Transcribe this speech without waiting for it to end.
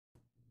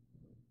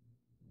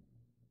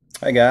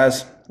Hey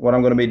guys, what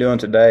I'm going to be doing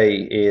today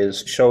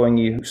is showing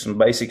you some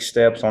basic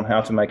steps on how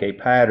to make a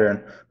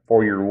pattern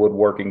for your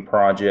woodworking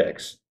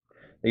projects.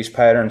 These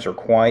patterns are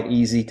quite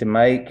easy to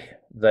make.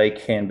 They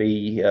can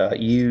be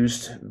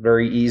used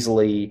very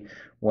easily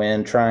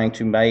when trying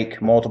to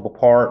make multiple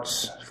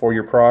parts for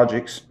your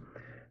projects.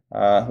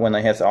 When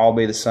they have to all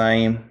be the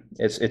same,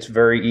 it's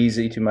very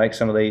easy to make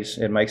some of these.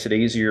 It makes it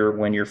easier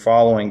when you're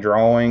following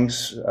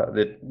drawings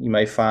that you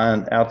may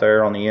find out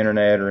there on the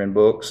internet or in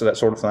books, that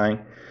sort of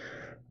thing.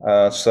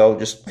 So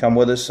just come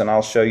with us and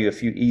I'll show you a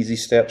few easy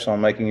steps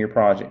on making your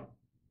project.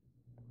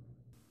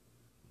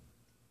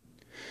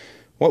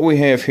 What we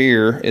have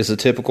here is a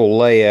typical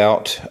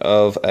layout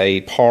of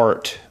a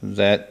part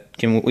that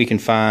we can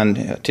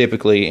find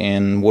typically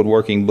in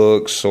woodworking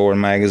books or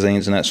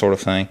magazines and that sort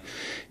of thing.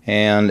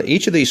 And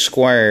each of these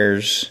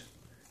squares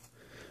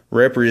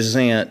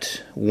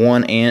represent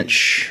 1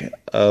 inch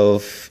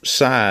of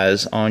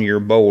size on your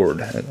board.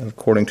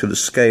 According to the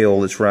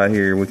scale that's right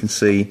here, we can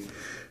see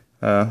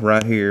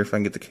right here, if I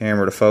can get the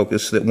camera to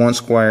focus, that 1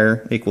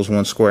 square equals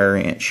 1 square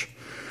inch.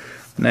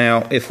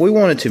 Now, if we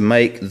wanted to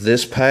make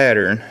this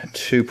pattern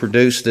to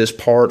produce this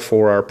part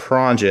for our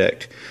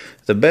project,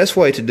 the best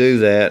way to do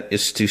that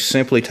is to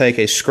simply take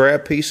a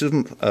scrap piece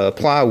of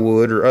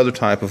plywood or other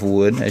type of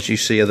wood, as you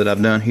see that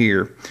I've done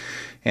here,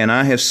 and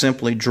I have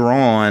simply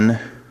drawn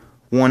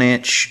 1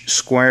 inch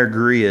square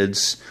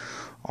grids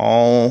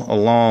all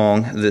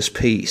along this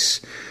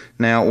piece.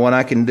 Now, what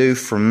I can do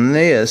from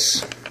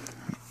this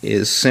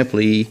is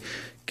simply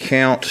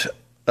count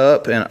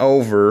up and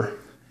over,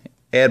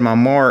 add my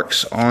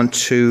marks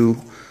onto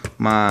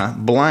my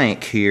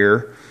blank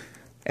here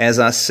as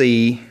I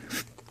see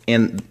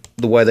in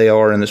the way they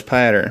are in this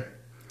pattern.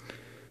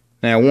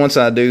 Now once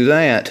I do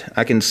that,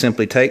 I can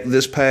simply take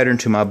this pattern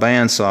to my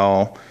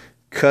bandsaw,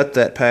 cut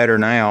that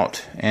pattern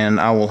out, and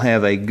I will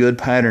have a good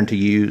pattern to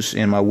use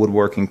in my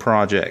woodworking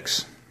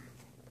projects.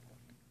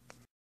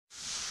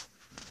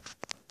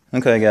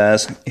 Okay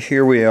guys,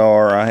 here we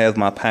are. I have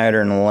my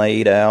pattern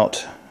laid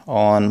out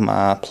on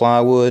my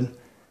plywood,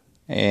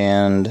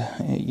 and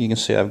you can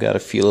see I've got a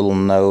few little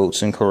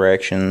notes and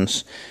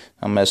corrections.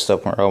 I messed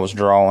up where I was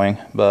drawing,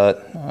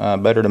 but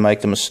better to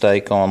make the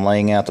mistake on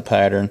laying out the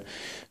pattern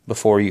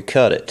before you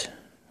cut it.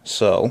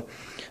 So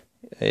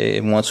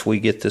once we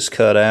get this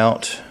cut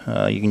out,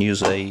 you can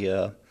use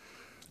a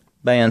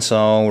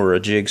bandsaw or a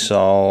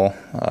jigsaw,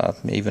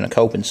 even a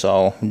coping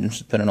saw,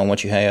 depending on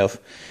what you have.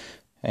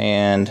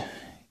 And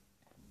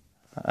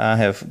I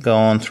have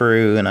gone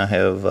through and I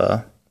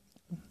have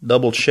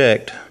double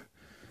checked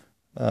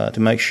to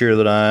make sure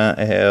that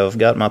I have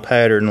got my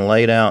pattern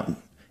laid out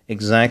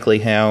exactly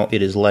how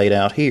it is laid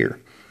out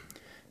here.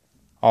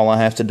 All I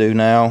have to do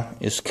now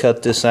is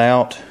cut this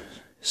out,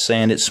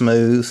 sand it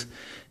smooth,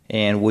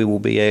 and we will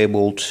be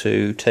able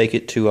to take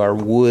it to our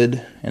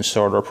wood and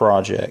start our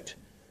project.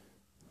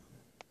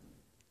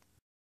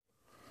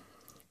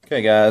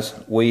 Okay guys,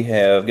 we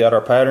have got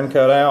our pattern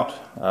cut out.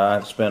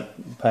 I've spent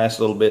the past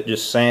little bit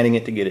just sanding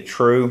it to get it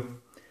true,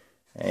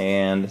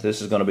 and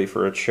this is going to be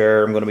for a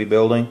chair I'm going to be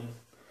building,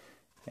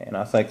 and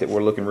I think that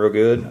we're looking real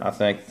good. I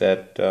think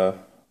that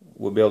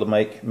we'll be able to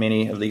make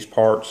many of these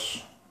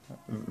parts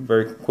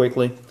very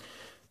quickly.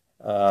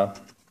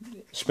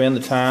 Spend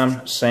the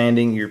time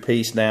sanding your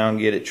piece down,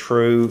 get it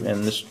true,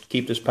 and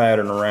keep this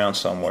pattern around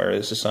somewhere.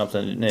 This is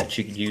something that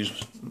you could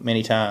use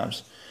many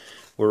times.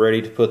 We're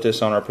ready to put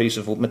this on our piece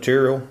of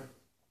material,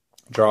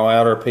 draw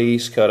out our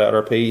piece, cut out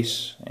our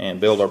piece, and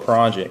build our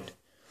project.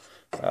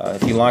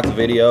 If you like the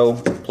video,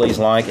 please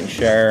like and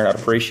share. I'd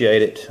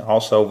appreciate it.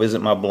 Also,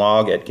 visit my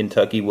blog at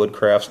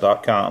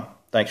KentuckyWoodcrafts.com.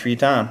 Thanks for your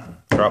time.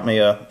 Drop me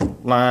a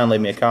line,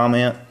 leave me a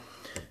comment,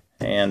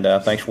 and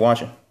thanks for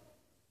watching.